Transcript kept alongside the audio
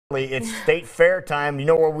It's State Fair time. You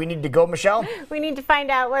know where we need to go, Michelle? We need to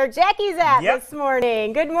find out where Jackie's at this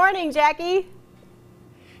morning. Good morning, Jackie.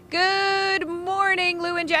 Good morning,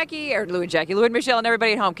 Lou and Jackie, Lou and Michelle, and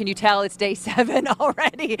everybody at home. Can you tell it's day 7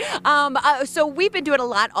 already? So we've been doing a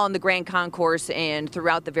lot on the Grand Concourse and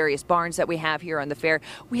throughout the various barns that we have here on the fair.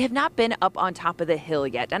 We have not been up on top of the hill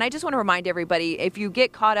yet. And I just want to remind everybody, if you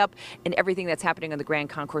get caught up in everything that's happening on the Grand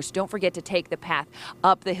Concourse, don't forget to take the path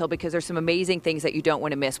up the hill because there's some amazing things that you don't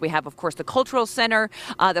want to miss. We have, of course, the Cultural Center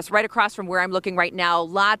that's right across from where I'm looking right now.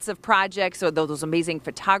 Lots of projects, so those amazing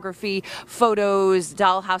photography, photos,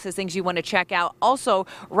 dollhouses, things you want to check out. Also,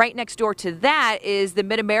 right next door to that is the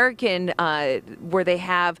Mid-American where they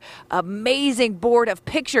have amazing board of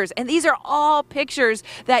pictures. And these are all pictures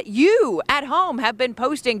that you at home have been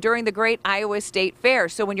posting during the Great Iowa State Fair.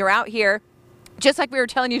 So when you're out here, just like we were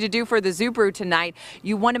telling you to do for the Zoo Brew tonight,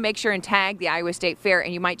 you want to make sure and tag the Iowa State Fair,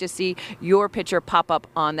 and you might just see your picture pop up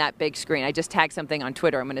on that big screen. I just tagged something on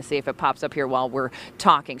Twitter. I'm going to see if it pops up here while we're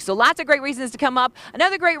talking. So lots of great reasons to come up.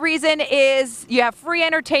 Another great reason is you have free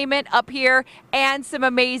entertainment up here and some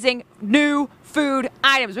amazing new food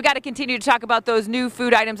items. We got to continue to talk about those new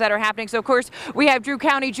food items that are happening. So, of course, we have Drew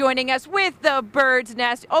County joining us with the Bird's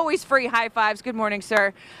Nest. Always free high fives. Good morning,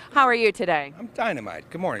 sir. How are you today? I'm dynamite.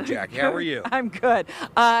 Good morning, Jackie. How are you? I'm good.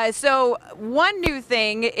 So one new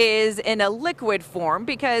thing is in a liquid form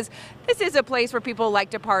because this is a place where people like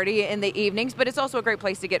to party in the evenings, but it's also a great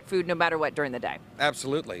place to get food no matter what during the day.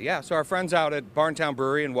 Absolutely, yeah. So our friends out at Barntown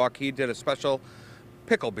Brewery in Waukee did a special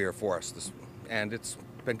pickle beer for us, and it's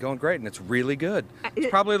been going great, and it's really good. It's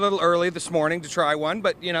probably a little early this morning to try one,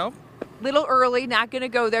 but you know. Little early, not going to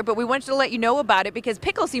go there, but we wanted to let you know about it because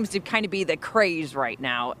pickle seems to kind of be the craze right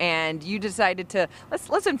now, and you decided to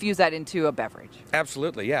let's infuse that into a beverage.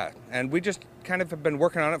 Absolutely, yeah. And we just kind of have been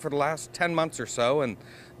working on it for the last 10 months or so, and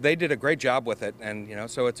they did a great job with it. And you know,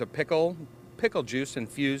 so it's a pickle juice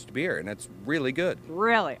infused beer, and it's really good.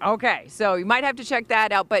 Really? Okay, so you might have to check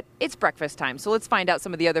that out, but it's breakfast time, so let's find out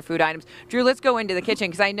some of the other food items. Drew, let's go into the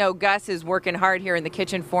kitchen because I know Gus is working hard here in the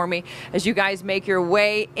kitchen for me as you guys make your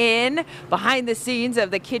way in behind the scenes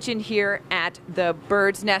of the kitchen here at the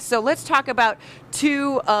Bird's Nest. So let's talk about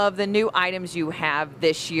 2 of the new items you have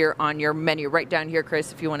this year on your menu. Right down here,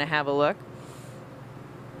 Chris, if you want to have a look.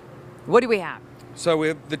 What do we have? So we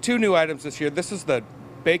have the 2 new items this year. This is the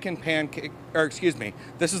bacon pancake, or excuse me,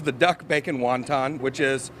 this is the duck bacon wonton, which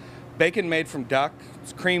is bacon made from duck.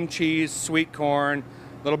 It's cream cheese, sweet corn,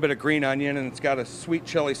 a little bit of green onion, and it's got a sweet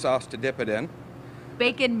chili sauce to dip it in.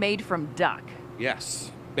 Bacon made from duck?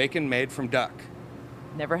 Yes, bacon made from duck.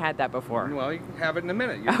 Never had that before. Well, you can have it in a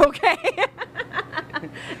minute. Okay.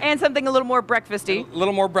 And something a little more breakfasty. A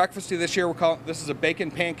little more breakfasty this year. This is a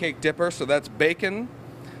bacon pancake dipper, so that's bacon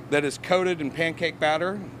that is coated in pancake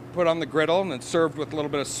batter, put on the griddle, and it's served with a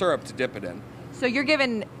little bit of syrup to dip it in. So you're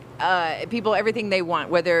giving people everything they want,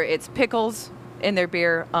 whether it's pickles in their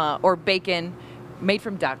beer or bacon made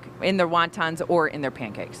from duck in their wontons or in their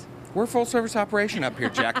pancakes. We're a full-service operation up here,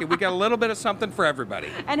 Jackie. We got a little bit of something for everybody.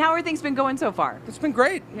 And how are things been going so far? It's been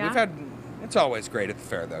great. Yeah? It's always great at the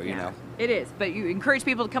fair, though, you know. It is, but you encourage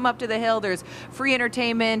people to come up to the hill. There's free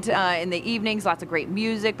entertainment in the evenings, lots of great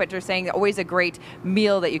music, but you're saying always a great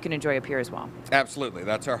meal that you can enjoy up here as well. Absolutely.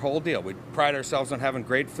 That's our whole deal. We pride ourselves on having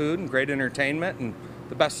great food and great entertainment and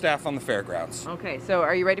the best staff on the fairgrounds. Okay, so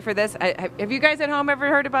are you ready for this? Have you guys at home ever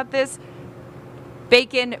heard about this?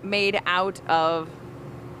 Bacon made out of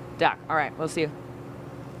duck. All right, we'll see you.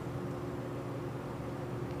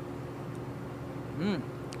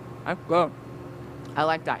 That's good. I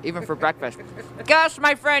like that, even for breakfast. Gus,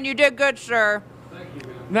 my friend, you did good, sir. Thank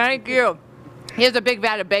you, man. Thank you. He has a big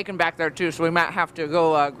vat of bacon back there, too, so we might have to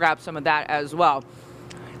go grab some of that as well.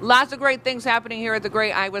 Lots of great things happening here at the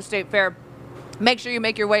Great Iowa State Fair. Make sure you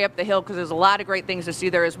make your way up the hill because there's a lot of great things to see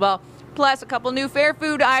there as well. Plus, a couple new fair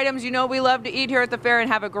food items. You know we love to eat here at the fair and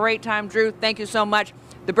have a great time. Drew, thank you so much.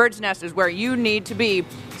 The Bird's Nest is where you need to be,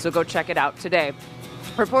 so go check it out today.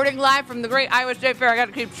 Reporting live from the Great Iowa State Fair, I got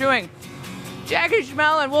to keep chewing. Jackie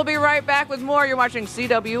Schmel, and we'll be right back with more. You're watching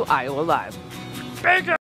CW Iowa Live. Bacon!